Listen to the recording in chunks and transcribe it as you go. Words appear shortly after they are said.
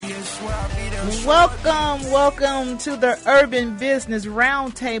Welcome to the Urban Business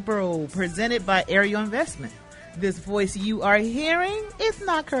Roundtable presented by Ariel Investment. This voice you are hearing is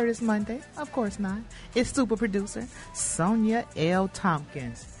not Curtis Monday. Of course not. It's super producer Sonia L.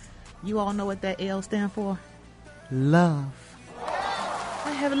 Tompkins. You all know what that L stands for? Love.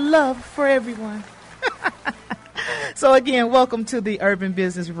 I have love for everyone. So again, welcome to the Urban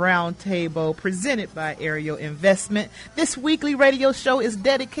Business Roundtable presented by Ariel Investment. This weekly radio show is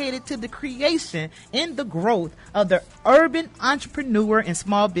dedicated to the creation and the growth of the urban entrepreneur and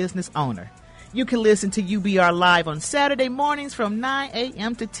small business owner. You can listen to UBR live on Saturday mornings from 9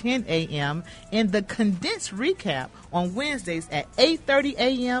 a.m. to 10 a.m. and the condensed recap on Wednesdays at 8:30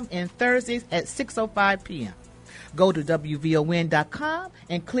 a.m. and Thursdays at 6:05 p.m. Go to WVON.com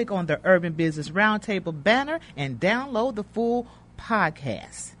and click on the Urban Business Roundtable banner and download the full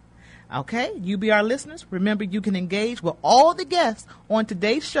podcast. Okay, UBR listeners, remember you can engage with all the guests on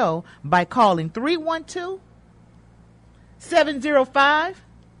today's show by calling 312-705.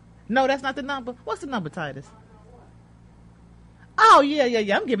 No, that's not the number. What's the number, Titus? Oh,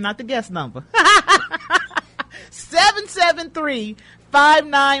 yeah. I'm giving out the guest number.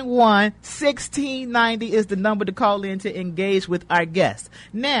 773-591-1690 is the number to call in to engage with our guests.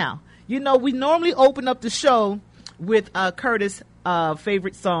 Now, we normally open up the show with Curtis'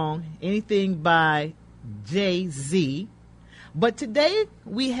 favorite song, anything by Jay-Z. But today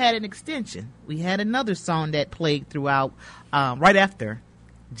we had an extension. We had another song that played throughout right after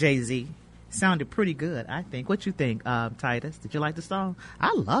Jay-Z. Sounded pretty good, I think. What you think, Titus? Did you like the song?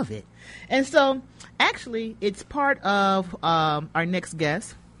 I love it. And so, actually, it's part of our next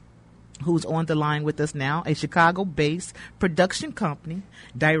guest, who's on the line with us now, a Chicago-based production company,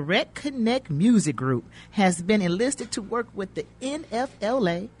 Direct Connect Music Group, has been enlisted to work with the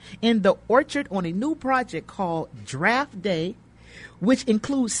NFLA in the Orchard on a new project called Draft Day, which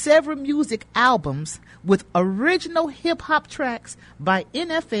includes several music albums with original hip-hop tracks by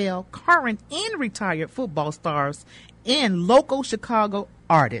NFL, current and retired football stars, and local Chicago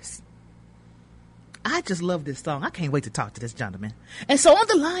artists. I just love this song. I can't wait to talk to this gentleman. And so on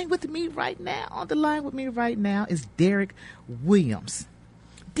the line with me right now is Derek Williams.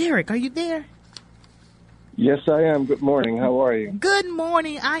 Derek, are you there? Yes, I am. Good morning. How are you? Good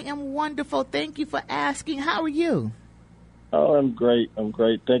morning. I am wonderful. Thank you for asking. How are you? Oh, I'm great.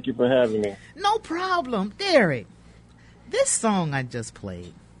 Thank you for having me. No problem. Derek, this song I just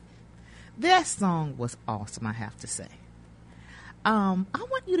played, that song was awesome, I have to say. I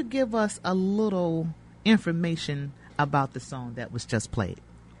want you to give us a little information about the song that was just played.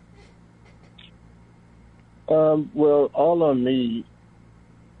 Well, All on Me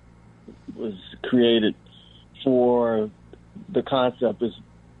was created for the concept is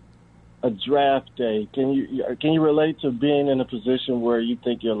a draft day. Can you relate to being in a position where you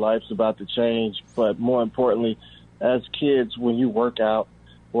think your life's about to change, but more importantly, as kids, when you work out,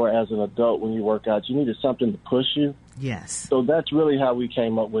 or as an adult when you work out, you needed something to push you? Yes. So that's really how we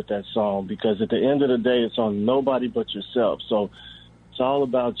came up with that song, because at the end of the day, it's on nobody but yourself. So it's all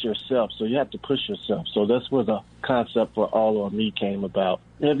about yourself. So you have to push yourself. So that's where the concept for All on Me came about.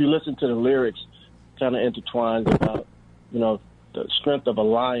 And if you listen to the lyrics, kind of intertwines about, the strength of a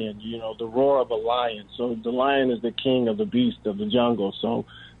lion, the roar of a lion. So the lion is the king of the beast of the jungle. So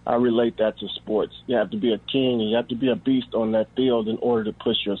I relate that to sports. You have to be a king and you have to be a beast on that field in order to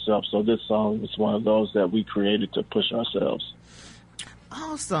push yourself. So this song is one of those that we created to push ourselves.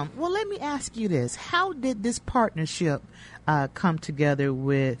 Awesome. Well, let me ask you this. How did this partnership come together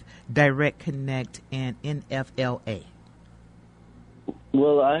with Direct Connect and NFLA?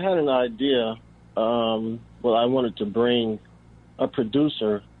 Well, I had an idea. I wanted to bring a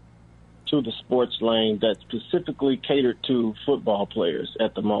producer to the sports lane that specifically catered to football players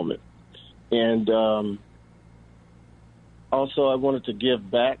at the moment. And also I wanted to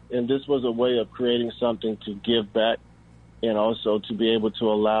give back, and this was a way of creating something to give back and also to be able to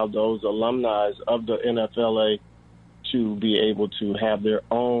allow those alumni of the NFLA to be able to have their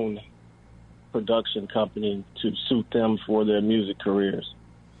own production company to suit them for their music careers.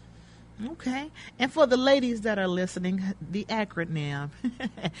 Okay. And for the ladies that are listening, the acronym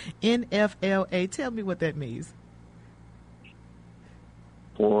NFLA, tell me what that means.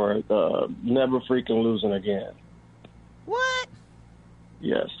 For Never Freaking Losing Again. What?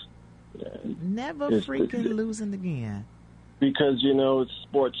 Yes. Never freaking losing again. Because, it's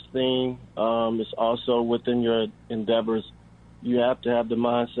sports theme. It's also within your endeavors. You have to have the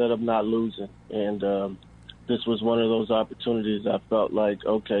mindset of not losing. And this was one of those opportunities I felt like,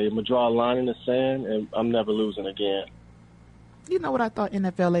 okay, I'm going to draw a line in the sand and I'm never losing again. You know what I thought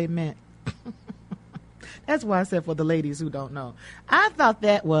NFLA meant? That's why I said for the ladies who don't know. I thought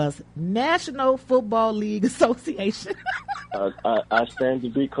that was National Football League Association. I stand to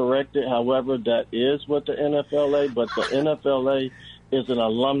be corrected. However, that is what the NFLA, but the NFLA is an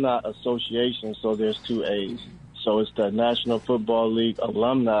alumni association, so there's two A's. So it's the National Football League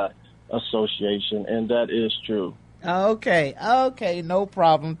Alumni Association, and that is true. Okay, no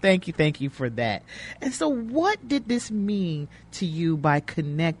problem. Thank you for that. And so what did this mean to you by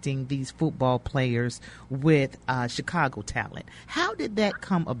connecting these football players with Chicago talent? How did that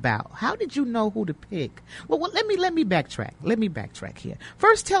come about? How did you know who to pick? Well, let me backtrack. Let me backtrack here.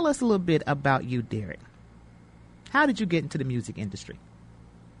 First, tell us a little bit about you, Derek. How did you get into the music industry?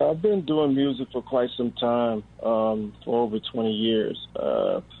 I've been doing music for quite some time, for over 20 years.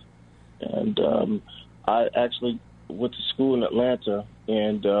 I actually went to school in Atlanta,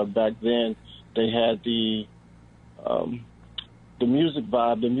 and back then they had the music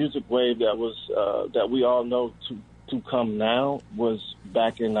vibe, the music wave that was that we all know to come now was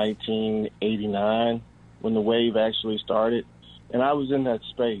back in 1989 when the wave actually started, and I was in that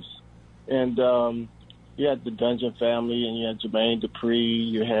space. And you had the Dungeon Family, and you had Jermaine Dupri,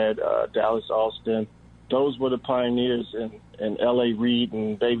 you had Dallas Austin. Those were the pioneers, and L.A. Reid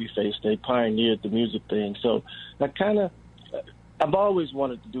and Babyface. They pioneered the music thing. So I've always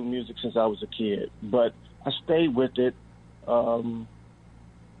wanted to do music since I was a kid, but I stayed with it, and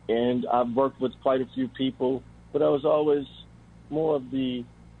I've worked with quite a few people, but I was always more of the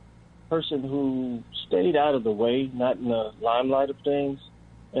person who stayed out of the way, not in the limelight of things.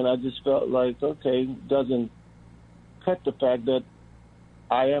 And I just felt like, okay, doesn't cut the fact that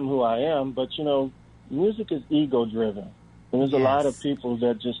I am who I am, but, music is ego-driven. And there's a lot of people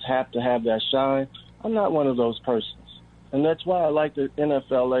that just have to have that shine. I'm not one of those persons. And that's why I like the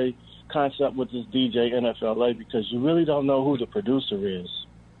NFLA concept with this DJ NFLA, because you really don't know who the producer is.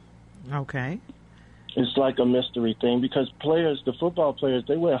 Okay. It's like a mystery thing, because the football players,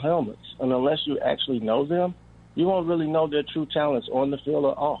 they wear helmets. And unless you actually know them, you won't really know their true talents on the field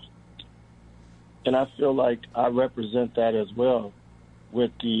or off. And I feel like I represent that as well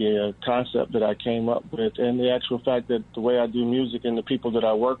with the concept that I came up with, and the actual fact that the way I do music and the people that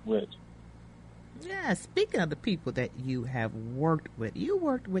I work with. Yeah, speaking of the people that you have worked with, you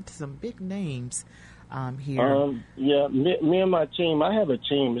worked with some big names here. Yeah, me and my team, I have a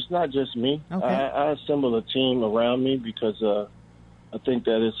team. It's not just me. Okay. I assemble a team around me because I think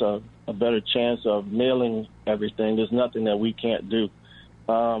that it's a better chance of nailing everything. There's nothing that we can't do.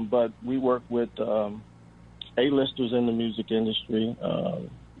 But we work with A-listers in the music industry.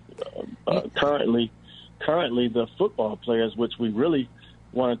 Currently, the football players, which we really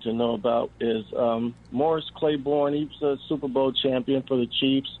wanted to know about, is Morris Claiborne. He's a Super Bowl champion for the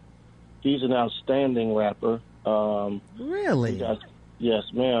Chiefs. He's an outstanding rapper. Really? Yes,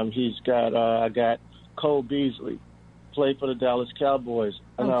 ma'am. He's got I got Cole Beasley, played for the Dallas Cowboys,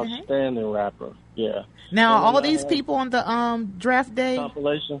 an outstanding rapper. Yeah. Now, all these people on the draft day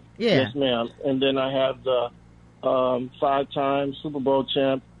compilation. Yeah. Yes, ma'am. And then I have the 5-time Super Bowl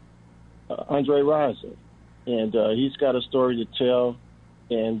champ Andre Rison, and he's got a story to tell,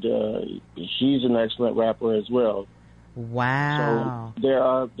 and he's an excellent rapper as well. Wow.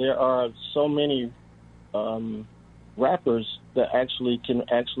 So there are so many rappers that can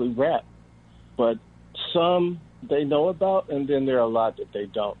actually rap, but some they know about, and then there are a lot that they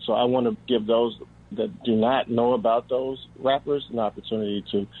don't. So I want to give those that do not know about those rappers an opportunity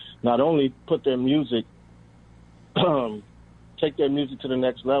to not only put their music, take their music to the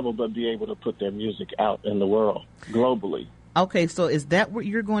next level, but be able to put their music out in the world globally. Okay, so is that what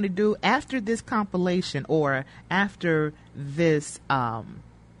you're going to do after this compilation or after this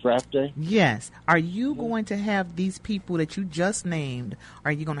draft day? Yes. Are you going to have these people that you just named,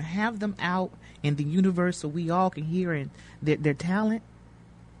 are you going to have them out in the universe so we all can hear their talent?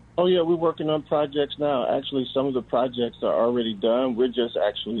 Oh, yeah, we're working on projects now. Actually, some of the projects are already done. We're just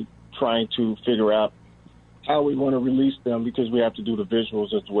actually trying to figure out how we want to release them, because we have to do the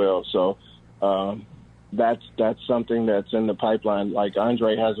visuals as well. So that's something that's in the pipeline. Like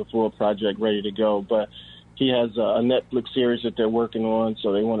Andre has a full project ready to go, but he has a Netflix series that they're working on,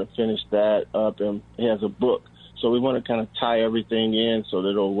 so they want to finish that up, and he has a book. So we want to kind of tie everything in so that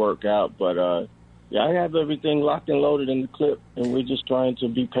it'll work out. But, yeah, I have everything locked and loaded in the clip, and we're just trying to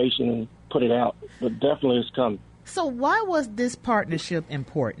be patient and put it out. But definitely it's coming. So why was this partnership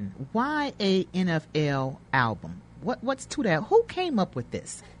important? Why a NFL album? What's to that? Who came up with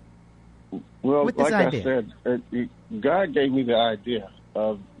this? Well, with this like idea? I said, God gave me the idea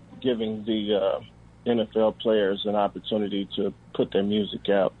of giving the NFL players an opportunity to put their music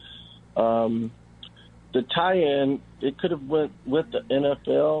out. the tie-in, it could have went with the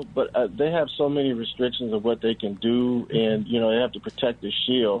NFL, but they have so many restrictions of what they can do, and they have to protect the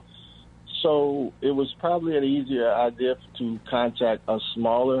shield. So it was probably an easier idea to contact a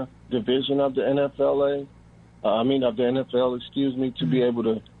smaller division of the of the NFL, to be able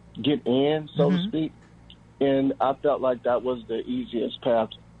to get in, so to speak. And I felt like that was the easiest path,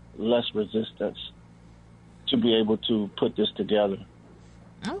 less resistance, to be able to put this together.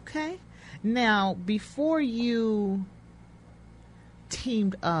 Okay. Now, before you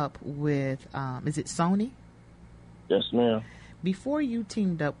teamed up with, is it Sony? Yes, ma'am. Before you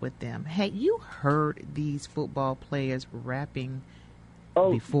teamed up with them, had you heard these football players rapping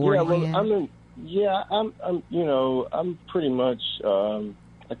beforehand? I'm pretty much, I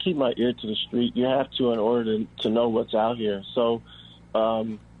keep my ear to the street. You have to in order to know what's out here. So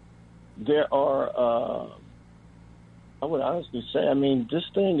there are, I would honestly say, this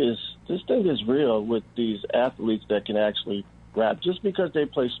thing is real with these athletes that can actually rap. Just because they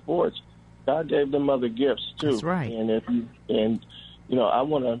play sports, God gave them other gifts too. That's right. And I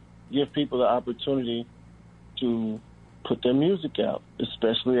want to give people the opportunity to put their music out,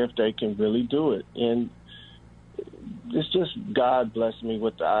 especially if they can really do it. And it's just God blessed me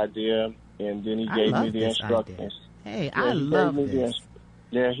with the idea, and then He gave me the instructions. Hey, I love this.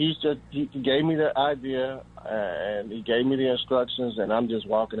 He gave me the idea, and He gave me the instructions, and I'm just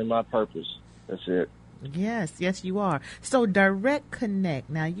walking in my purpose. That's it. Yes, you are. So Direct Connect,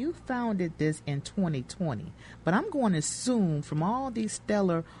 now you founded this in 2020, but I'm going to assume from all these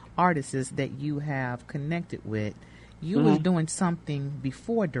stellar artists that you have connected with, you was doing something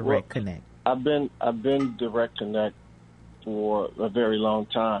before Direct Connect. I've been Direct Connect for a very long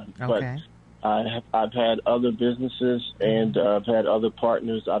time, okay. But I've had other businesses and I've had other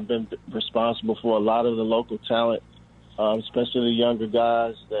partners. I've been responsible for a lot of the local talent, especially the younger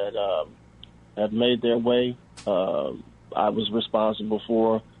guys that have made their way. I was responsible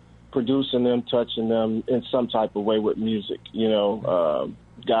for producing them, touching them in some type of way with music,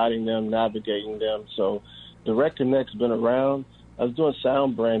 guiding them, navigating them. So Direct Connect's been around. I was doing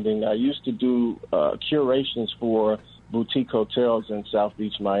sound branding. I used to do curations for boutique hotels in South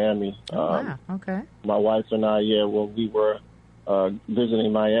Beach, Miami. Wow, okay. My wife and I, when we were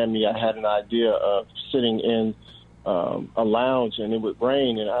visiting Miami, I had an idea of sitting in a lounge and it would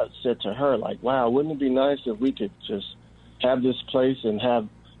rain, and I said to her, like, wow, wouldn't it be nice if we could just have this place and have,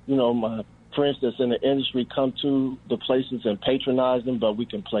 my friends that's in the industry come to the places and patronize them, but we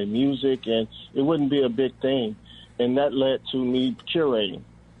can play music and it wouldn't be a big thing. And that led to me curating.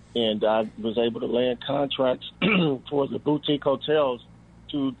 And I was able to land contracts for the boutique hotels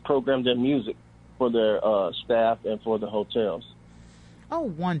to program their music for their staff and for the hotels. Oh,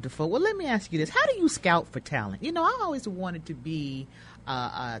 wonderful. Well, let me ask you this. How do you scout for talent? I always wanted to be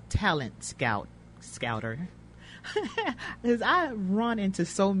a talent scouter. Because I run into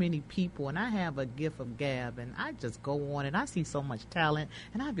so many people, and I have a gift of gab, and I just go on, and I see so much talent,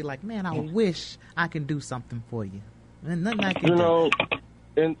 and I'd be like, man, I wish I can do something for you. And nothing I can do.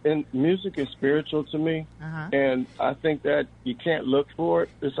 And music is spiritual to me, and I think that you can't look for it.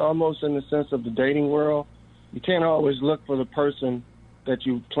 It's almost in the sense of the dating world. You can't always look for the person that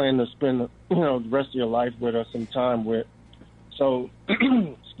you plan to spend the rest of your life with or some time with. So,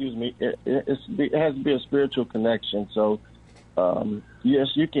 excuse me, it has to be a spiritual connection. So, yes,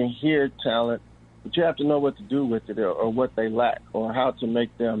 you can hear talent, but you have to know what to do with it or what they lack or how to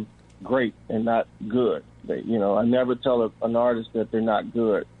make them great and not good. I never tell an artist that they're not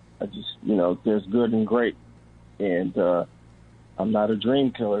good. I just, there's good and great. And I'm not a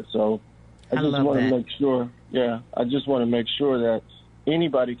dream killer. So I just want to make sure, I just want to make sure that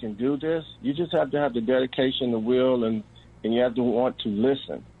anybody can do this. You just have to have the dedication, the will, and you have to want to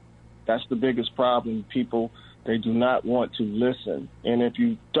listen. That's the biggest problem. People, they do not want to listen. And if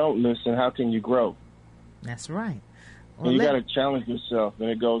you don't listen, how can you grow? That's right. Well, and you got to challenge yourself, and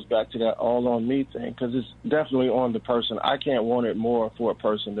it goes back to that all on me thing, because it's definitely on the person. I can't want it more for a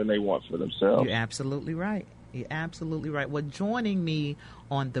person than they want for themselves. You're absolutely right. You're absolutely right. Well, joining me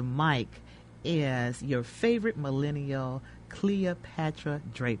on the mic is your favorite millennial, Cleopatra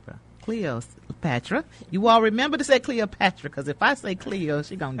Draper. Cleopatra. You all remember to say Cleopatra, because if I say Cleo,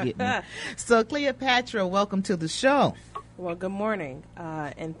 she's going to get me. So, Cleopatra, welcome to the show. Well, good morning,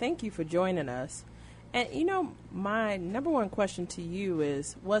 and thank you for joining us. And, my number one question to you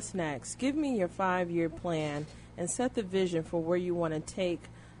is, what's next? Give me your 5-year plan and set the vision for where you want to take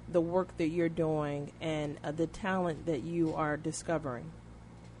the work that you're doing and the talent that you are discovering.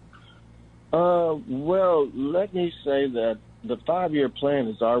 Well, let me say that the 5-year plan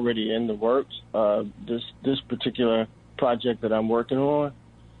is already in the works. This particular project that I'm working on,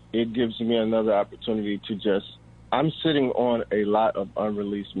 it gives me another opportunity to just, I'm sitting on a lot of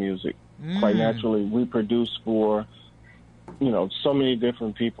unreleased music. Quite naturally, we produce for, so many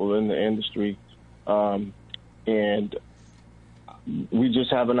different people in the industry. And we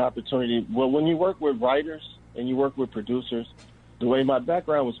just have an opportunity. Well, when you work with writers and you work with producers, the way my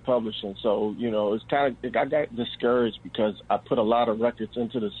background was publishing, so, it's kind of, I got discouraged because I put a lot of records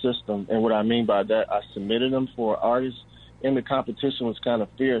into the system. And what I mean by that, I submitted them for artists, and the competition was kind of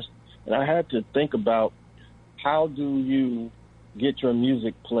fierce. And I had to think about, how do you get your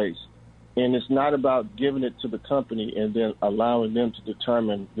music placed? And it's not about giving it to the company and then allowing them to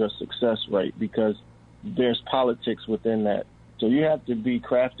determine your success rate, because there's politics within that. So you have to be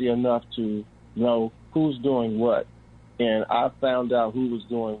crafty enough to know who's doing what. And I found out who was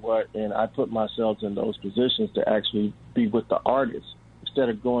doing what, and I put myself in those positions to actually be with the artists instead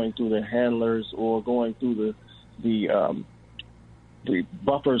of going through the handlers or going through the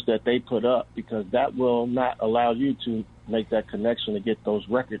buffers that they put up, because that will not allow you to make that connection to get those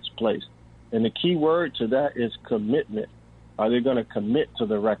records placed. And the key word to that is commitment. Are they going to commit to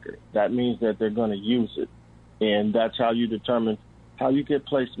the record? That means that they're going to use it. And that's how you determine how you get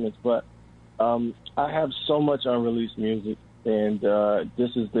placements. But I have so much unreleased music, and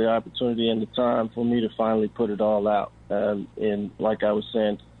this is the opportunity and the time for me to finally put it all out. And like I was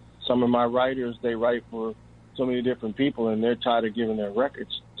saying, some of my writers, they write for so many different people, and they're tired of giving their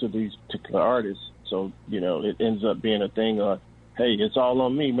records to these particular artists. So, it ends up being a thing of, hey, it's all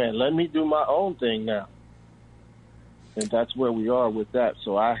on me, man. Let me do my own thing now. And that's where we are with that.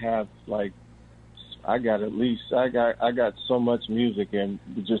 So I have, I got so much music, and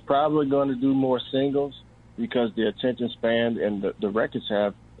we're just probably going to do more singles because the attention span and the records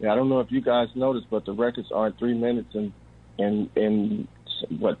have, I don't know if you guys noticed, but the records aren't 3 minutes and 10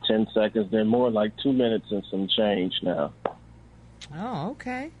 seconds. They're more like 2 minutes and some change now. Oh,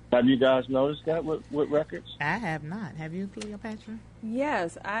 okay. Have you guys noticed that with records? I have not. Have you, Cleopatra?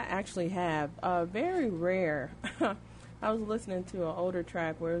 Yes, I actually have. Very rare. I was listening to an older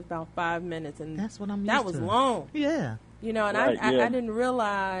track where it was about 5 minutes, and that's what I'm used that was to. Long. Yeah. And right, I didn't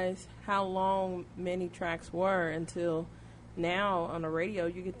realize how long many tracks were until now on the radio.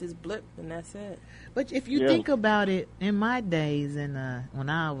 You get this blip, and that's it. But if you think about it, in my days, and when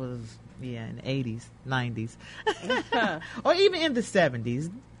I was in the 80s, 90s, or even in the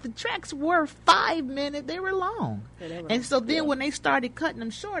 70s, the tracks were 5 minutes. They were long. Yeah, and so then when they started cutting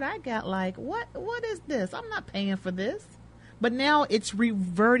them short, I got like, what is this? I'm not paying for this. But now it's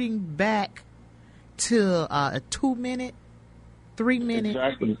reverting back to a 2 minute, 3 minute.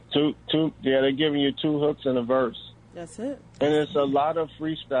 Exactly. Two. Yeah, they're giving you two hooks and a verse. That's it. And it's a lot of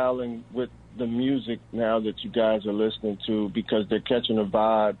freestyling with the music now that you guys are listening to, because they're catching a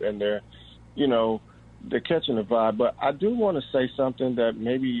vibe, and they're catching a vibe. But I do want to say something that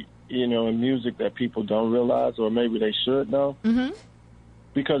maybe, in music that people don't realize, or maybe they should know,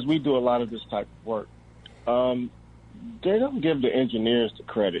 because we do a lot of this type of work. They don't give the engineers the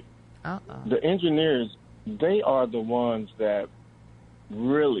credit. The engineers, they are the ones that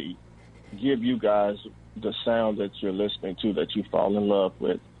really give you guys the sound that you're listening to, that you fall in love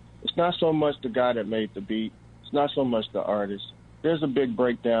with. It's not so much the guy that made the beat. It's not so much the artist. There's a big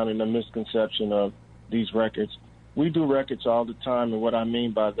breakdown and a misconception of these records. We do records all the time, and what I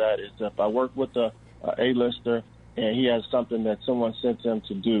mean by that is if I work with a A-lister and he has something that someone sent him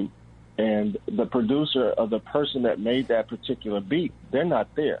to do, and the producer of the person that made that particular beat, they're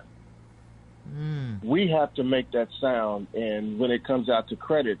not there. We have to make that sound, and when it comes out to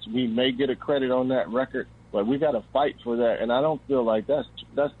credits, we may get a credit on that record, but we got to fight for that. And I don't feel like that's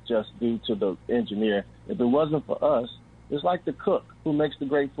just due to the engineer. If it wasn't for us, it's like the cook who makes the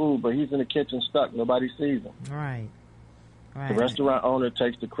great food, but he's in the kitchen stuck. Nobody sees him. Right. The restaurant owner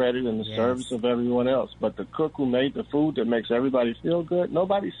takes the credit and the service of everyone else, but the cook who made the food that makes everybody feel good,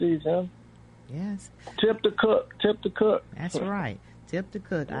 nobody sees him. Yes. Tip the cook. Tip the cook. That's right. Tip the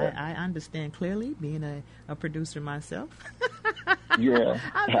cook. Yeah. I understand clearly, being a producer myself.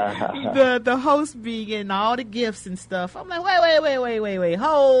 The host being getting all the gifts and stuff. I'm like, wait,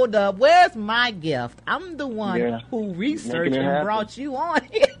 hold up. Where's my gift? I'm the one who researched and brought you on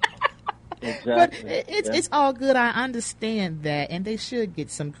here. Exactly. But it's all good. I understand that, and they should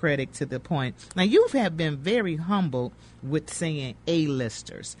get some credit to the point. Now, you have been very humble with saying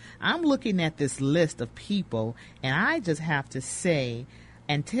A-listers. I'm looking at this list of people, and I just have to say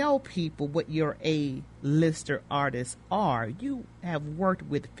and tell people what your A-lister artists are. You have worked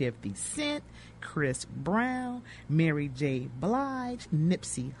with 50 Cent, Chris Brown, Mary J. Blige,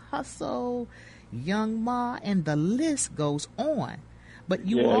 Nipsey Hussle, Young Ma, and the list goes on. But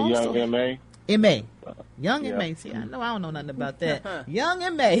you also, Young M.A. M.A. Young yeah. M.A. See, I don't know nothing about that. Young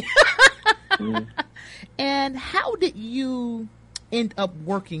M.A. Mm-hmm. And how did you end up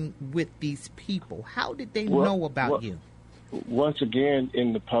working with these people? How did they know about you? Once again,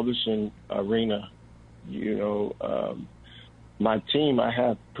 in the publishing arena, my team, I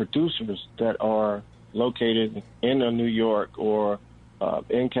have producers that are located in New York or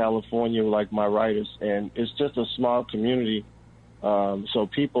in California, like my writers, and it's just a small community. So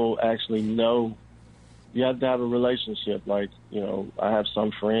people actually know. You have to have a relationship. Like, I have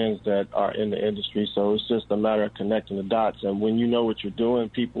some friends that are in the industry, so it's just a matter of connecting the dots. And when you know what you're doing,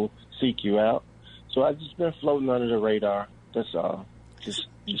 people seek you out. So I've just been floating under the radar. That's all. Just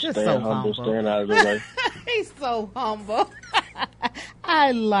staying so humble, staying out of the way. He's so humble.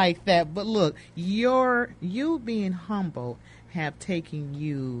 I like that. But look, you being humble have taken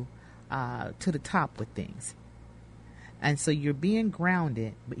you to the top with things. And so you're being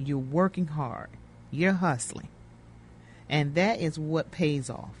grounded, but you're working hard. You're hustling. And that is what pays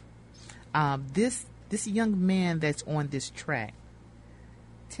off. This young man that's on this track,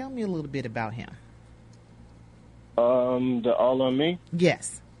 tell me a little bit about him. The All on Me?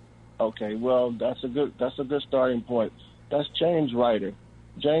 Yes. Okay, well, that's a good starting point. That's James Ryder.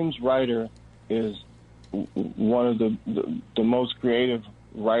 James Ryder is one of the most creative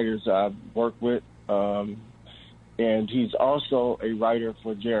writers I've worked with, and he's also a writer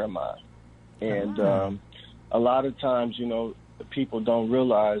for Jeremiah. And a lot of times, people don't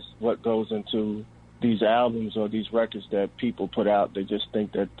realize what goes into these albums or these records that people put out. They just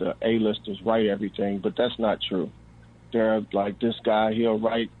think that the A-listers write everything, but that's not true. They're like this guy, he'll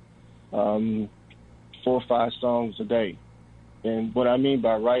write 4 or 5 songs a day. And what I mean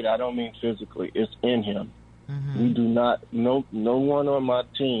by write, I don't mean physically. It's in him. Mm-hmm. We do not, no one on my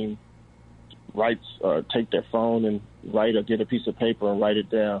team writes or take their phone and write or get a piece of paper and write it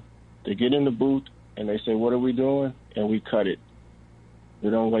down. They get in the booth and they say, what are we doing? And we cut it. We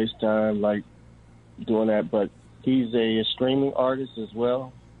don't waste time like doing that. But he's a streaming artist as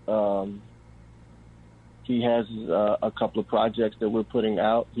well. He has a couple of projects that we're putting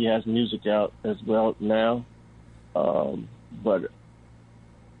out. He has music out as well now. But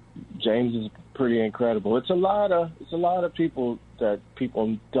James is pretty incredible. It's a lot of people that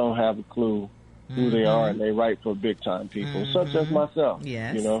people don't have a clue who they are, and they write for big time people, such as myself.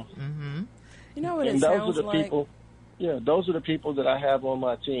 Yes. Mm-hmm. You know what and it those sounds are the like? people. Yeah, those are the people that I have on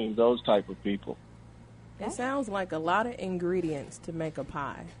my team. Those type of people. It sounds like a lot of ingredients to make a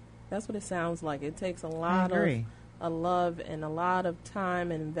pie. That's what it sounds like. It takes a lot of love and a lot of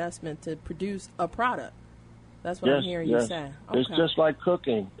time and investment to produce a product. That's what I'm hearing you say. Okay. It's just like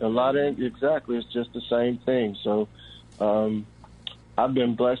cooking. Exactly. It's just the same thing. So I've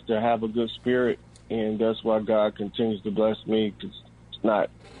been blessed to have a good spirit, and that's why God continues to bless me, because it's not,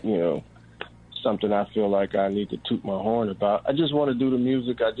 something I feel like I need to toot my horn about. I just want to do the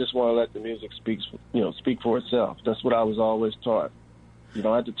music. I just want to let the music speak for itself. That's what I was always taught. You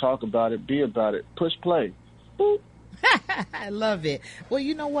don't have to talk about it, be about it. Push play. Boop. I love it. Well,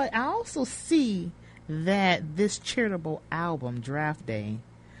 you know what? I also see that this charitable album, Draft Day,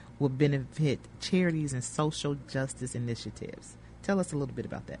 will benefit charities and social justice initiatives. Tell us a little bit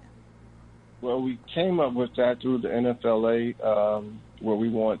about that. Well, we came up with that through the NFLA, where we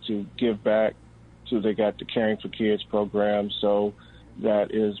want to give back to, they got the Caring for Kids program, so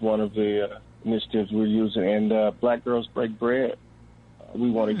that is one of the initiatives we're using. And Black Girls Break Bread, we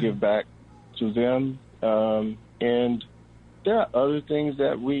want to give back to them. And there are other things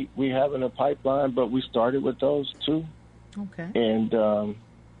that we have in the pipeline, but we started with those too. Okay. And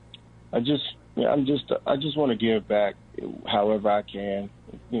I just want to give back however I can.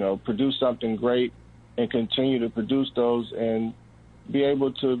 Produce something great and continue to produce those and be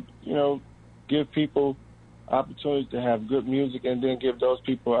able to, give people opportunities to have good music, and then give those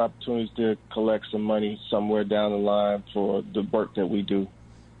people opportunities to collect some money somewhere down the line for the work that we do.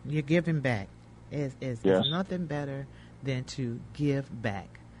 You're giving back. It's nothing better than to give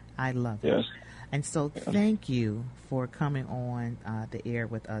back. I love it. Yes. And so thank you for coming on the air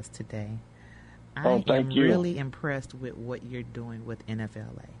with us today. I am really impressed with what you're doing with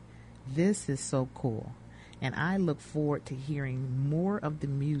NFLA. This is so cool. And I look forward to hearing more of the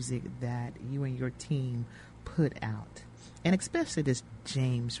music that you and your team put out. And especially this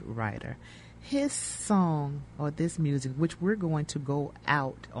James Ryder. His song, or this music, which we're going to go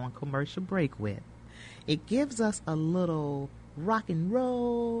out on commercial break with, it gives us a little rock and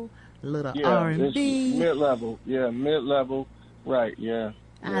roll, a little R&B. Mid-level. Yeah, mid-level. Right, yeah.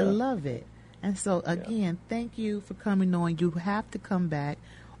 I love it. And so, again, thank you for coming on. You have to come back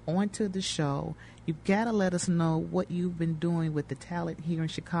onto the show you've got to let us know what you've been doing with the talent here in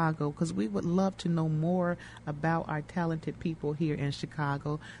Chicago, because we would love to know more about our talented people here in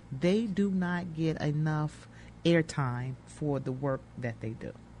Chicago. They do not get enough airtime for the work that they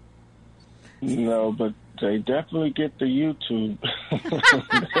do. No, but they definitely get the YouTube.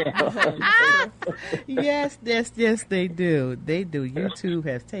 Yes, they do. They do. YouTube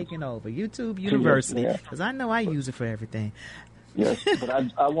has taken over. YouTube University, because I know I use it for everything. Yes, but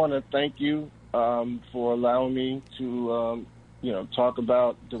I want to thank you for allowing me to, talk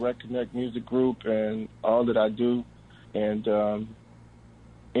about Direct Connect Music Group and all that I do. And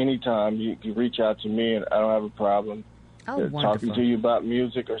anytime you can reach out to me, and I don't have a problem. Talking to you about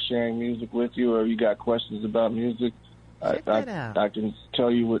music or sharing music with you, or you got questions about music, I can tell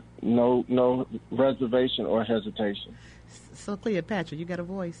you with no reservation or hesitation. So, Cleopatra, you got a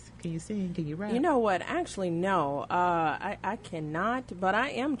voice. Can you sing? Can you rap? You know what? Actually, no. I cannot, but I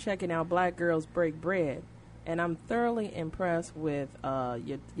am checking out Black Girls Break Bread, and I'm thoroughly impressed with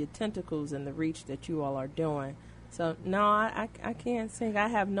your tentacles and the reach that you all are doing. So, no, I can't sing. I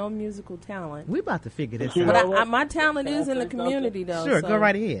have no musical talent. We're about to figure this out. But my talent is in the community, though. Sure, go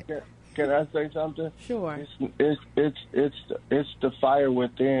right ahead. Can I say something? Sure. It's the fire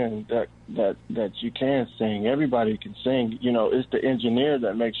within that you can sing. Everybody can sing. It's the engineer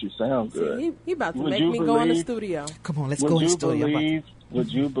that makes you sound good. See, he about to make me go in the studio. Come on, let's go in the studio.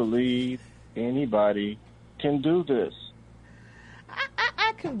 Would you believe anybody can do this?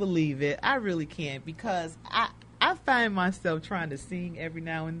 I can believe it. I really can, because I find myself trying to sing every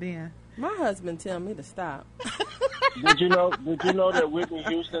now and then. My husband tell me to stop. Did you know that Whitney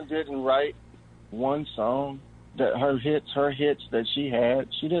Houston didn't write one song? That her hits that she had,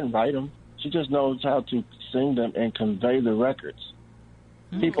 she didn't write them. She just knows how to sing them and convey the records.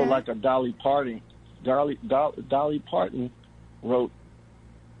 Okay. People like a Dolly Parton wrote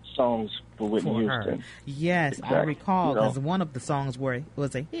songs for Whitney Houston. Her. Yes, exactly. I recall, because one of the songs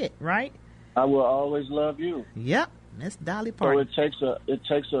was a hit, right? I Will Always Love You. Yep, Miss Dolly Parton. So it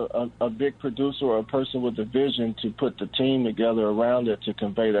takes a big producer or a person with a vision to put the team together around it to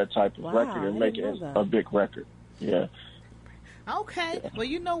convey that type of record and make it a big record. Yeah. Okay. Well,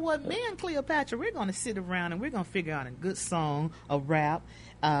 you know what? Me and Cleopatra, we're going to sit around and we're going to figure out a good song, a rap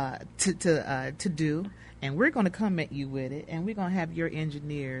to do, and we're going to come at you with it, and we're going to have your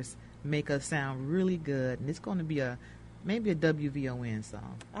engineers make us sound really good, and it's going to be maybe a WVON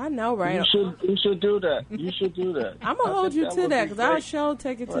song. I know, right? You should do that. You should do that. I'm going to hold you to that, because I'll sure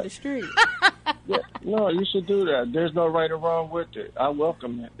take it to the street. Yeah, no, you should do that. There's no right or wrong with it. I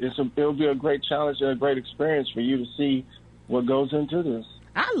welcome it. It'll be a great challenge and a great experience for you to see what goes into this.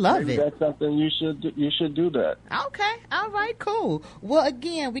 I love it. That's something you should do that. Okay. All right, cool. Well,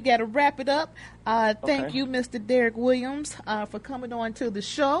 again, we got to wrap it up. Thank you, Mr. Derek Williams, for coming on to the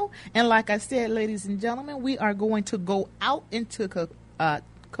show. And like I said, ladies and gentlemen, we are going to go out into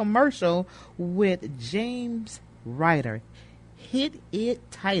commercial with James Ryder. Hit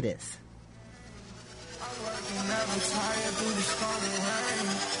It Titus. I'm working, never tired through the storm and rain.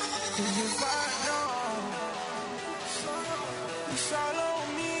 'Cause if I know, it's all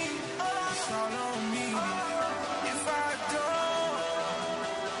on me, it's all on me. If I don't,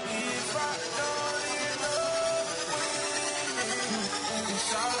 end up winning,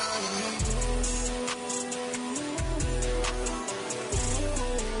 it's all on me.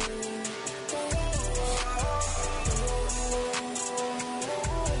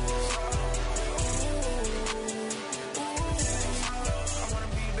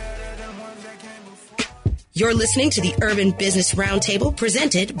 You're listening to the Urban Business Roundtable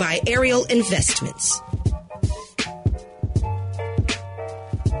presented by Ariel Investments.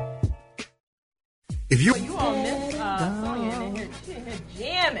 If you all miss Sonya in here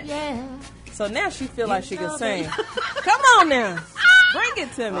jamming. Yeah. So now she feel like she can sing. Come on now. Bring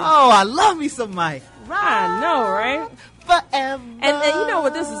it to me. Oh, I love me some Mike. I know, right? Forever. And you know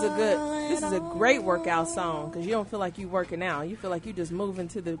what? This is a great workout song, because you don't feel like you working out. You feel like you just moving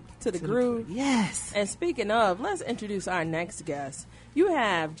to the groove. Yes. And speaking of, let's introduce our next guest. You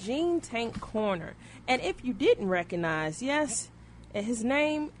have Gene Tank Corner, and if you didn't recognize, yes, his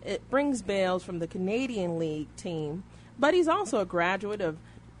name it brings bells from the Canadian League team, but he's also a graduate of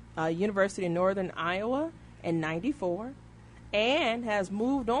University of Northern Iowa in '94. And has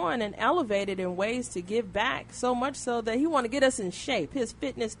moved on and elevated in ways to give back, so much so that he want to get us in shape. His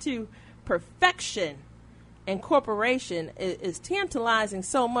fitness to perfection and corporation is tantalizing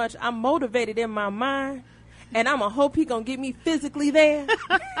so much. I'm motivated in my mind, and I'm going to hope he going to get me physically there.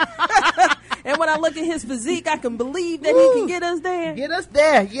 And when I look at his physique, I can believe that he can get us there. Get us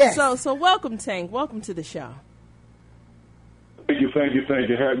there, yes. So welcome, Tank. Welcome to the show. you.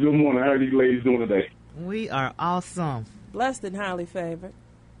 Good morning. How are these ladies doing today? We are awesome. Blessed and highly favored.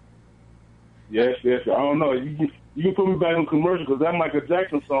 Yes. I don't know. You can put me back on commercial because that Michael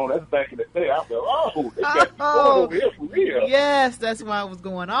Jackson song, that's back in the day. I felt, they got me going over here for real. Yes, that's why I was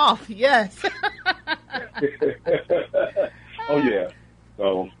going off. Yes. Oh, yeah.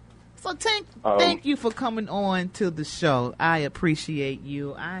 So thank you for coming on to the show. I appreciate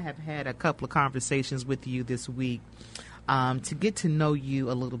you. I have had a couple of conversations with you this week to get to know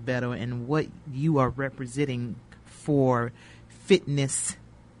you a little better and what you are representing for fitness.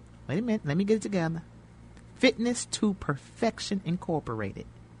 Wait a minute. Let me get it together. Fitness to Perfection Incorporated.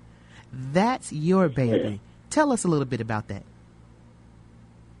 That's your baby. Yeah. Tell us a little bit about that.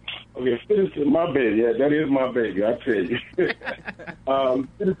 Okay, Fitness to my baby. Yeah, that is my baby, I tell you.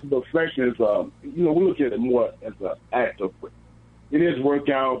 Fitness to Perfection is, we look at it more as an active. It is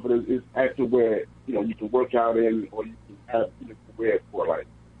workout, but it's active where, you can work out in or you can have to wear it for, like,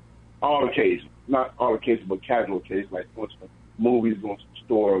 all occasions. Not all occasions, but casual occasions, like going to the movies, going to the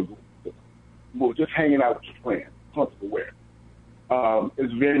store, just hanging out with your friends, comfortable wear.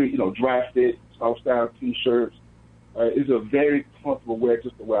 It's very, dry fit, soft style T-shirts. It's a very comfortable wear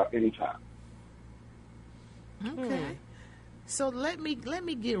just to wear anytime. Okay. So let me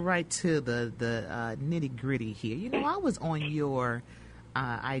get right to the nitty gritty here. I was on your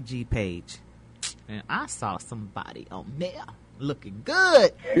IG page, and I saw somebody on there looking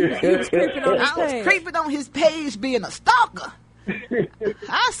good. He was creeping on his I was page. creeping on his page, being a stalker.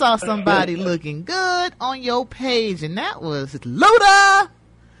 I saw somebody looking good on your page, and that was Luda.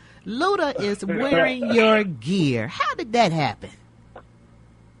 Luda is wearing your gear. How did that happen?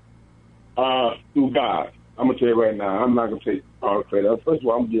 Through God. I'm going to tell you right now, I'm not going to take all the credit. First of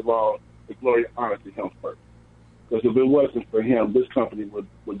all, I'm going to give all the glory and honor to him first. Because if it wasn't for him, this company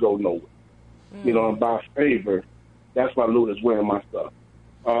would go nowhere. And by favor, that's why Luda's wearing my stuff.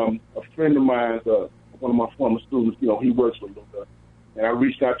 A friend of mine, one of my former students, he works with Luda. And I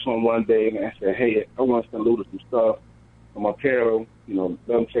reached out to him one day and I said, hey, I want to send Luda some stuff from apparel, let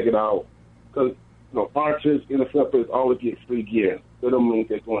them check it out. Because, artists, NFL players always get free gear. That don't mean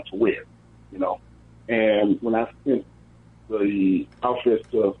they're going to wear, And when I sent the outfits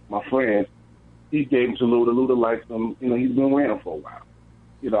to my friend, he gave them to Luda. Luda likes them. He's been wearing them for a while.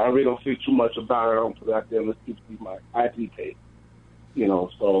 I really don't see too much about it. I don't put it out there. Let's keep my IP page.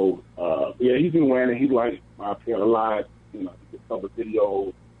 So, he's been wearing it. He likes my apparel a lot. He did a couple of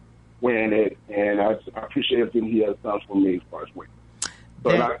videos wearing it, and I appreciate everything he has done for me as far as wearing.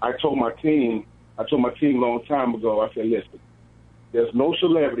 So I told my team a long time ago, I said, listen, there's no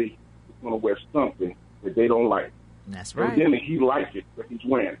celebrity that's going to wear something that they don't like. That's right. And then he likes it, but he's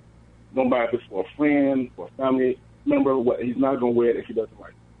wearing it. No matter if it's for a friend, for a family member, he's not going to wear it if he doesn't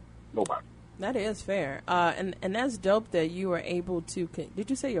like it. Nobody. That is fair. And that's dope that you were able to,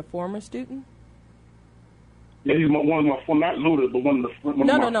 did you say your former student? Yeah, he's one of my, not Luda, but one of the...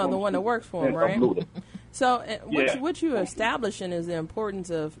 No, the one that works for him, right? Luda. So what you're establishing is the importance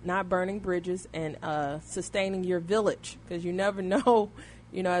of not burning bridges and sustaining your village, because you never know,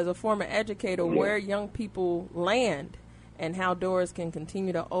 as a former educator, where young people land and how doors can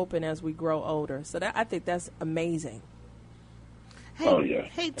continue to open as we grow older. So I think that's amazing.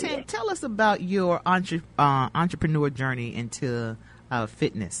 Hey, Tank, tell us about your entrepreneur journey into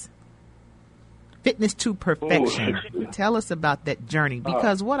fitness. Fitness to Perfection. Tell us about that journey,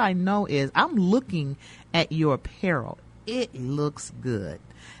 because what I know is I'm looking at your apparel. It looks good.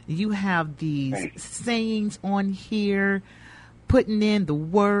 You have these sayings on here, putting in the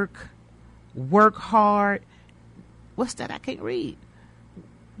work hard. What's that? I can't read.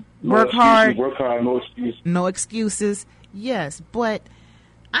 Work hard, no excuses. Yes, but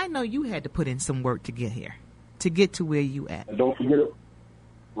I know you had to put in some work to get here, to get to where you at. And don't forget it.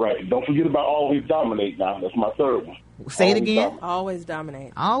 Right. Don't forget about always dominate now. That's my third one. Say it again. Always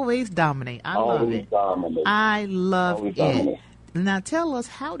dominate. Always dominate. I love it. I love it. Now tell us,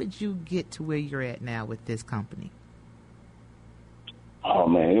 how did you get to where you're at now with this company? Oh,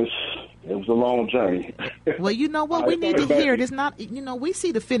 man, it was a long journey. Well, you know what? We need to hear it. It's not, we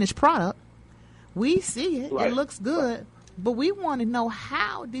see the finished product. We see it. Right. It looks good. Right. But we want to know,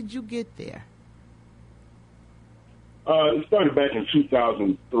 how did you get there? It started back in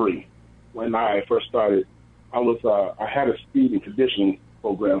 2003 when I first started. I had a speed and conditioning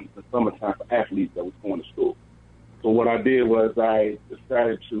program in the summertime for athletes that was going to school. So what I did was I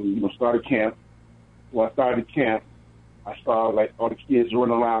decided to start a camp. When I started camp, I saw like all the kids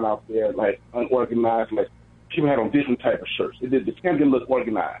running around out there like unorganized, like people had on different type of shirts. The camp didn't look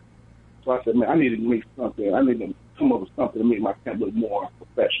organized. So I said, man, I need to make something. I need to come up with something to make my camp look more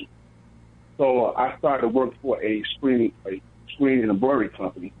professional. So I started to work for a screen and embroidery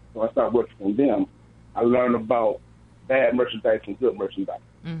company. So I started working for them. I learned about bad merchandise and good merchandise.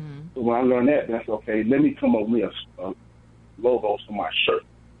 Mm-hmm. So when I learned that, then I said, okay, let me come up with a logo for my shirt.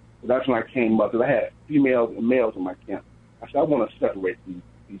 So that's when I came up, because I had females and males in my camp. I said, I want to separate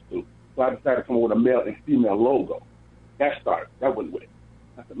these two. So I decided to come up with a male and female logo. That started. That went with it.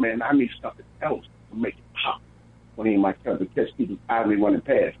 I said, man, I need something else to make it pop when he in my camp to catch people's eye when they running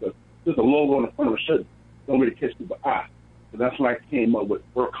past. Because there's a logo on the front of the shirt don't really catch people's eye. So that's when I came up with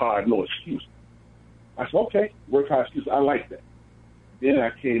work hard, no excuse. I said, okay, work hard, excuse. I like that. Then I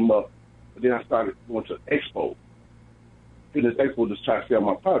came up, but then I started going to expo. To this expo just try to sell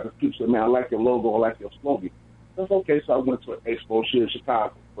my product. People said, man, I like your logo, I like your slogan. That's okay. So I went to an expo here in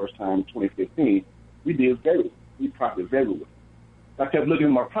Chicago, first time in 2015. We did very well. We profited very well. So I kept looking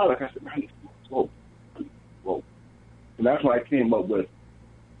at my product. I said, man, I need some slogan. And that's when I came up with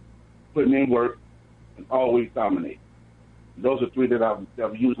putting in work and always dominate. Those are three that I've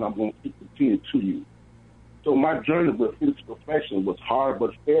used and I'm going to continue to use. So my journey with Phoenix Perfection was hard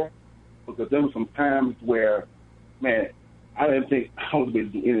but fair, because there were some times where, man, I didn't think I was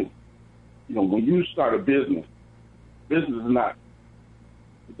able to do anything. You know, when you start a business is not,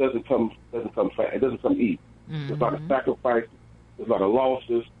 it doesn't come fast. It doesn't come easy. Mm-hmm. There's a lot of sacrifices. There's a lot of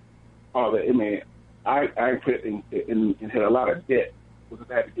losses. All that. I mean, I quit and had a lot of debt because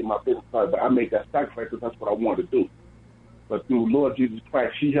I had to get my business started. But I made that sacrifice because that's what I wanted to do. But through Lord Jesus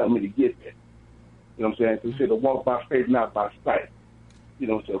Christ, He helped me to get there. You know what I'm saying? He said to walk by faith, not by sight. You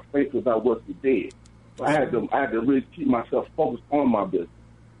know, so faith without works is dead. So I had to really keep myself focused on my business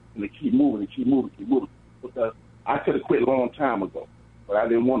and to keep moving. Because I could have quit a long time ago, but I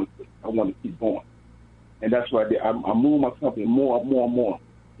didn't want to quit. I wanted to keep going. And that's what I did. I moved my company more and more.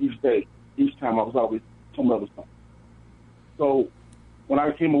 Each day, each time I was always coming up with something. So when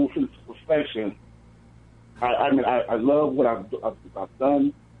I came over to Perfection, I love what I've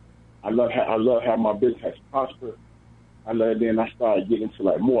done. I love how my business has prospered. Then I started getting into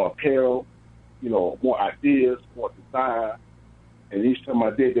like more apparel, you know, more ideas, more design. And each time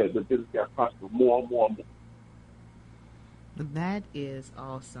I did that, the business got prospered more and more. That is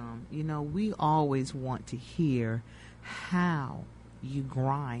awesome. You know, we always want to hear how you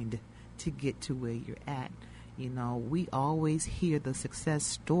grind to get to where you're at. You know, we always hear the success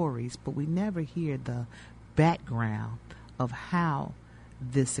stories, but we never hear the background of how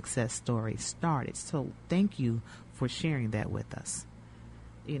this success story started. So thank you for sharing that with us.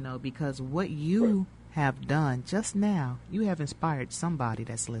 You know, because what you have done just now, you have inspired somebody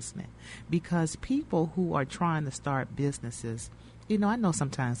that's listening. Because people who are trying to start businesses, you know, I know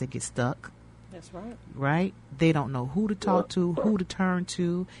sometimes they get stuck. That's right. Right? They don't know who to talk to, who to turn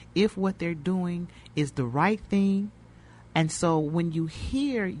to, if what they're doing is the right thing. And so when you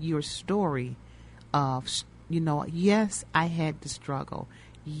hear your story of, you know, yes, I had to struggle.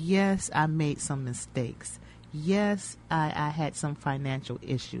 Yes, I made some mistakes. Yes, I had some financial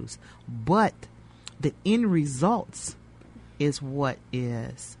issues. But the end results is what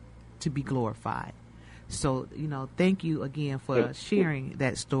is to be glorified. So, you know, thank you again for sharing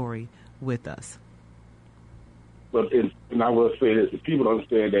that story with us. But and I will say this: if people don't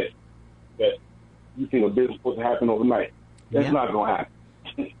understand that you think a business is supposed to happen overnight, that's not going to happen.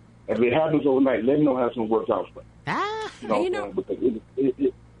 If it happens overnight, let me know how it's going to work out for you.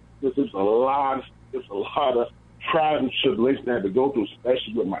 Because there's a lot of trials and tribulations I had to go through,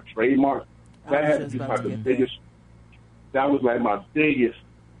 especially with my trademark. That had to be like the biggest. That was like my biggest.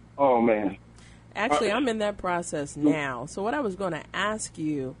 Oh man. Actually, I'm in that process now. So what I was going to ask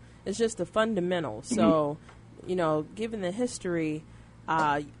you is just the fundamentals. So, you know, given the history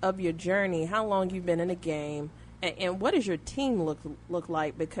of your journey, how long you've been in the game, and what does your team look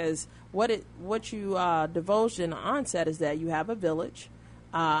like? Because what you divulged in the onset is that you have a village.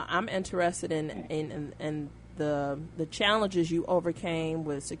 I'm interested in the challenges you overcame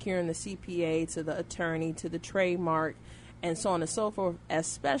with securing the CPA, to the attorney, to the trademark, and so on and so forth,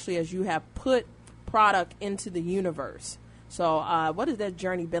 especially as you have put product into the universe. So what has that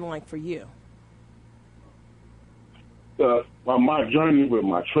journey been like for you? My journey with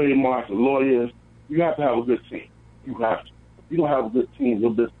my trademarks and lawyers, you have to have a good team. You have to. If you don't have a good team,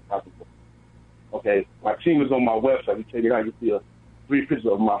 your business has to go. Okay? My team is on my website. You check it out, you see 3 pictures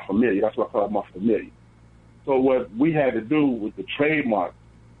of my familiar. That's what I call my familiar. So what we had to do with the trademark,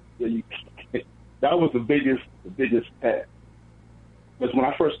 that was the biggest task. Because when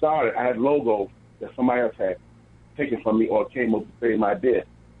I first started, I had logos that somebody else had taken from me or came up to say my death.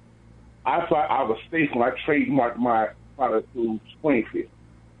 I thought I was safe when I trademarked my product through Springfield.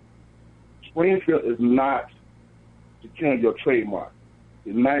 Springfield is not securing your trademark.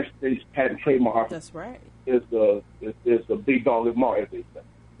 the United States Patent Trademark Office. That's right. Is the big dog in law, as they say.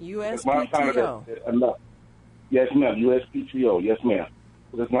 USPTO. Yes, ma'am. USPTO. Yes, ma'am.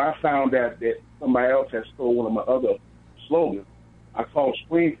 Because when I found out that somebody else had stole one of my other slogans, I called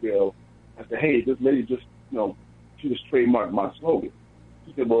Springfield. I said, "Hey, this lady just, she just trademarked my slogan."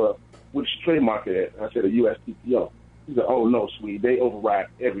 She said, "Well, which trademark it at?" I said, "A USPTO." She said, "Oh no, sweetie, they override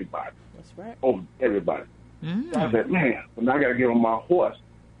everybody." That's right. Over everybody. So I said, "Man, but now I got to get on my horse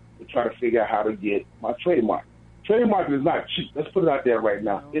to try to figure out how to get my trademark." Trademark is not cheap. Let's put it out there right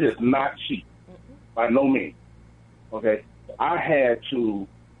now. It is not cheap, by no means. Okay, I had to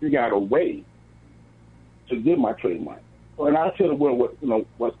figure out a way to get my trademark. So, and I tell the world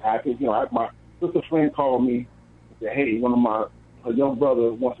what's happening. My sister friend called me and said, "Hey, one of her young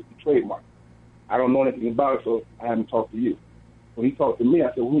brother wants to be trademark." I don't know anything about it, so I haven't talked to you. When he talked to me, I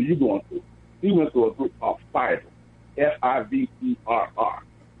said, "Who are you going to?" He went to a group called Fiverr, Fiverr.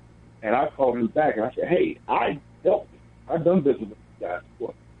 And I called him back and I said, "Hey, I helped you. I've done business with these guys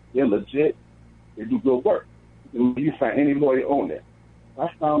before. They're legit. They do good work. You find any lawyer on there." I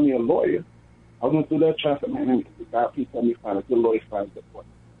found me a lawyer. I went through that trying to say, "Man, God, please tell me to find a good lawyer to find a good lawyer."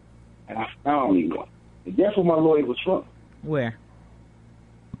 And I found me one. And guess where my lawyer was from? Where?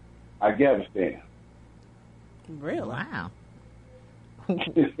 Afghanistan. Really? Wow.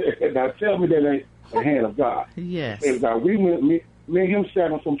 Now tell me that ain't the hand of God. Yes. We went, me and him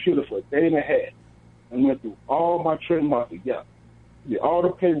sat on some computer for a day and a half and went through all my trademarks together. We did all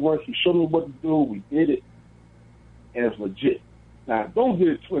the paperwork. He showed me what to do. We did it, and it's legit. Now, don't get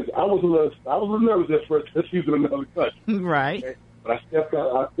it twisted. I was a little nervous at first because he's in another country. Right. Okay? But I stepped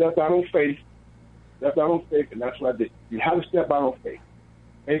out on faith. And that's what I did. You have to step out on faith.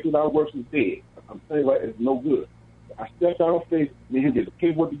 Faith without works is dead. I'm saying like it's no good. I stepped out on faith. Me and him did the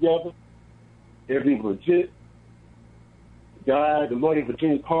paperwork together. Everything was legit. The lawyer in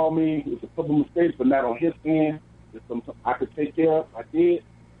Virginia called me. It was a couple of mistakes, but not on his end. It's something I could take care of. I did.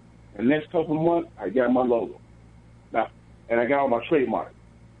 And the next couple of months, I got my logo. Now, and I got all my trademarks.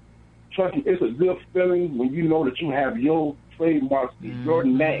 Trust me, it's a good feeling when you know that you have your trademarks in your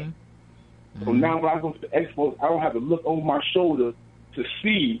name. So now when I go to the expo, I don't have to look over my shoulder to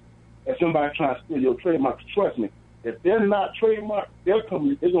see if somebody's trying to steal your trademarks. Trust me, if they're not trademarked, they're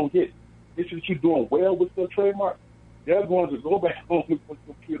going to get it. They see that you're doing well with their trademark, they're going to go back home with the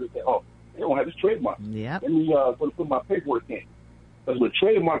computer and say, "Oh, they don't have this trademark. Yep. Let me go put my paperwork in." Because with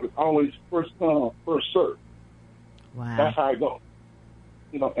trademark, it's always first come, first served. Wow. That's how it goes.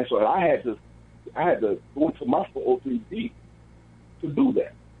 And so I had to go into my 403B to do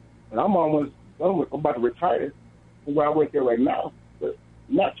that. And I'm almost done with. I'm about to retire from where I work there right now. But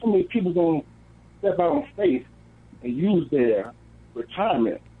not too many people going to step out on faith and use their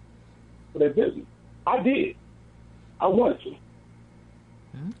retirement for their business. I did. I wanted to.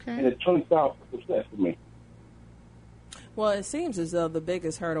 Okay. And it turns out a success for me. Well, it seems as though the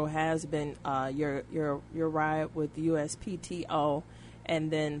biggest hurdle has been your ride with the USPTO,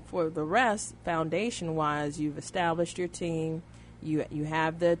 and then for the rest, foundation-wise, you've established your team, you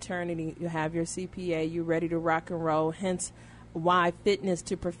have the attorney, you have your CPA, you're ready to rock and roll. Hence, why Fitness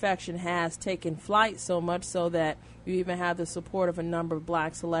to Perfection has taken flight so much so that you even have the support of a number of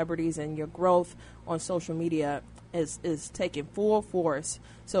black celebrities, and your growth on social media is taking full force.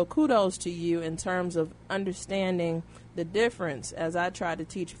 So kudos to you in terms of understanding the difference, as I try to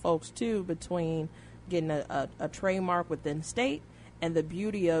teach folks too, between getting a trademark within state and the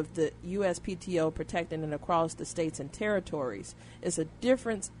beauty of the USPTO protecting it across the states and territories. It's a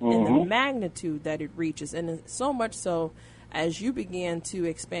difference in the magnitude that it reaches, and so much so as you begin to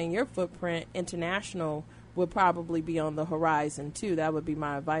expand your footprint, international would probably be on the horizon too. That would be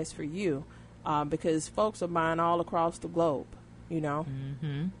my advice for you. Because folks are buying all across the globe, They are.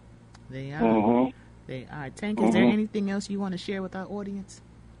 They are. Tank, is there anything else you want to share with our audience?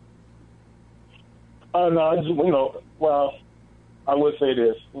 No, well, I would say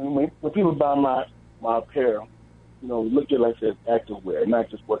this. When people buy my apparel, look at it like it's active wear,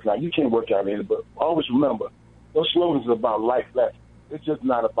 not just working out. You can't work out in it, but always remember, those slogans are about life lessons. It's just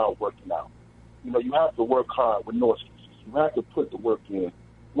not about working out. You have to work hard with no excuses. You have to put the work in.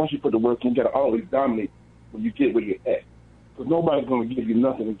 Once you put the work in, you got to always dominate when you get where you're at. Because nobody's going to give you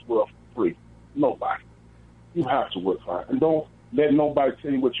nothing in this world for free. Nobody. You have to work hard. And don't let nobody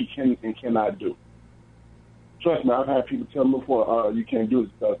tell you what you can and cannot do. Trust me, I've had people tell me before, you can't do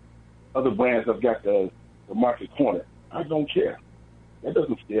this because other brands have got the market corner. I don't care. That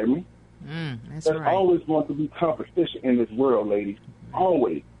doesn't scare me. There's right. Always going to be competition in this world, ladies.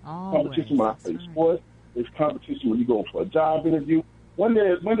 Always. Competition when I play sports. There's competition when you go for a job interview. When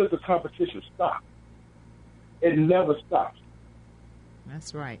does the competition stop? It never stops.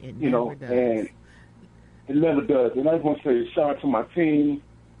 That's right. It you never know, does. and it never does. And I just want to say shout out to my team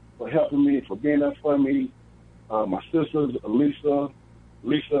for helping me, for being there for me. My sisters, Lisa,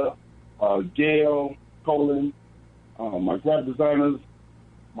 Gail, Colin, my graphic designers,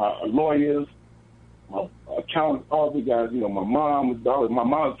 my lawyers, my accountants, all the guys. You know, my mom, my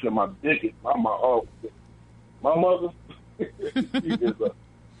mom's my biggest. My mother,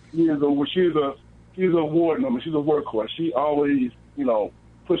 she's a warden. I mean, she's a workhorse. She always, you know,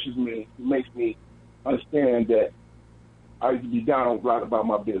 pushes me, makes me understand that I used to be down a lot about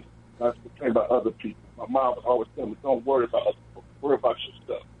my business. Not to complain about other people. My mom would always tell me, "Don't worry about other people. Worry about your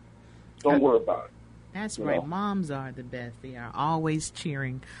stuff. Don't worry about it." That's you right. know? Moms are the best. They are always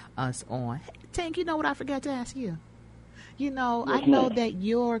cheering us on. Hey, Tank, you know what I forgot to ask you? You know, Yes, I know ma'am. that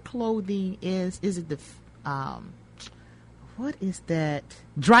your clothing is it the, what is that?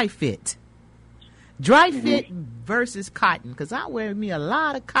 Dry fit. Dry fit versus cotton. Because I wear me a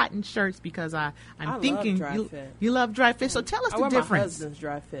lot of cotton shirts because I'm thinking love dry fit. you love dry fit. So tell us I the wear my difference. husband's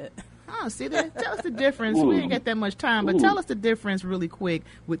dry fit. Oh, see that? Tell us the difference. We ain't got that much time, but tell us the difference really quick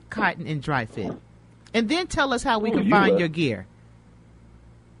with cotton and dry fit. And then tell us how we can find your gear.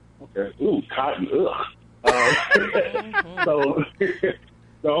 Okay. Ooh, cotton. Ugh. So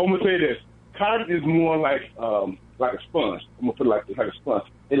I'm gonna say this: cotton is more like a sponge. I'm gonna put it like this, like a sponge.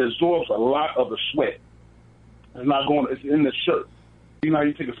 It absorbs a lot of the sweat. It's not going. It's in the shirt. You know, how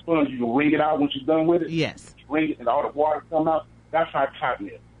you take a sponge, you can wring it out once you're done with it. Yes. You wring it, and all the water come out. That's how cotton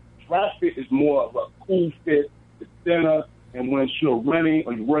is. Dry fit is more of a cool fit. It's thinner, and when you're running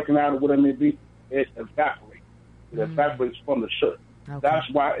or you're working out or whatever it may be, it evaporates. It evaporates from the shirt. Okay. That's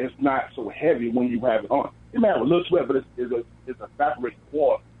why it's not so heavy when you have it on. It may have a little sweat, but it's evaporating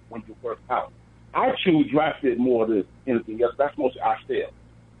more when you work out. I choose dry fit more than anything else. That's mostly I sell.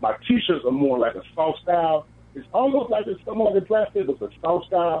 My T-shirts are more like a soft style. It's almost like it's somewhat like a dry fit, but it's a soft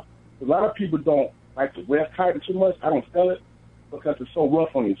style. A lot of people don't like to wear cotton too much. I don't sell it because it's so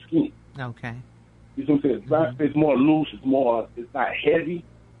rough on your skin. Okay. You know what I'm saying? Dry fit is more loose. It's not heavy.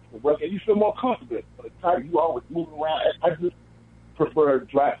 You feel more comfortable. But the cotton, you always moving around. I just prefer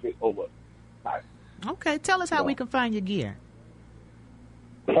dry fit over cotton. Okay. Tell us how we can find your gear.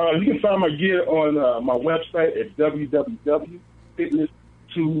 You can find my gear on my website at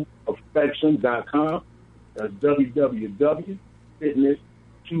www.fitness2perfection.com. That's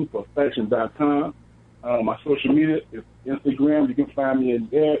www.fitness2perfection.com. My social media is Instagram. You can find me in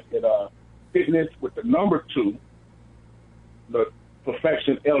there at fitness with the number 2, the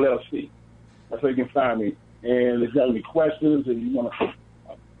Perfection LLC. That's where you can find me. And if you have any questions and you want to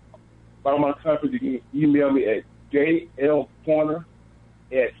follow my company, you can email me at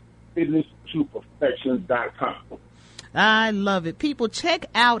jlcorner@fitness2perfection.com. I love it. People, check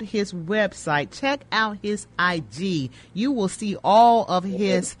out his website. Check out his IG. You will see all of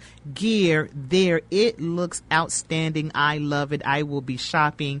his gear there. It looks outstanding. I love it. I will be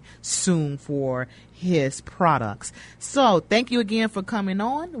shopping soon for his products. So thank you again for coming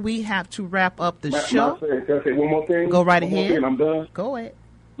on. We have to wrap up the show. Can I say one more thing? Go right One more ahead. thing, I'm done. Go ahead.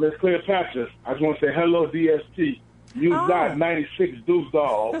 Let's Cleopatra. I just want to say hello, DST. You got 96 Deuce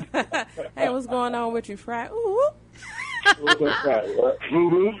Dog. Hey, what's going on with you, Fry? Ooh. What's up, Fry? What?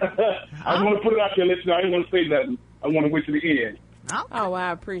 Ruru? I just want to put it out there and let you know. I didn't want to say nothing. I want to wait to the end. Okay. Oh,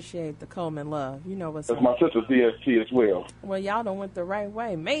 I appreciate the Coleman love. You know what's That's up. my sister's DST as well. Well, y'all done went the right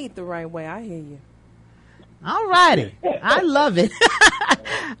way, made the right way. I hear you. All righty. I love it.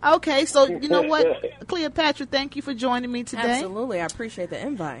 Okay, so you know what, Cleopatra, thank you for joining me today. Absolutely. I appreciate the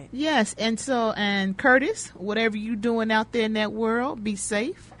invite. Yes, and Curtis, whatever you doing out there in that world, be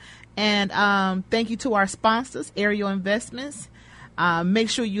safe. And thank you to our sponsors, Ariel Investments.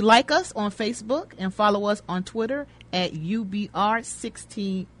 Make sure you like us on Facebook and follow us on Twitter at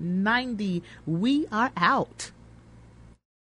UBR1690. We are out.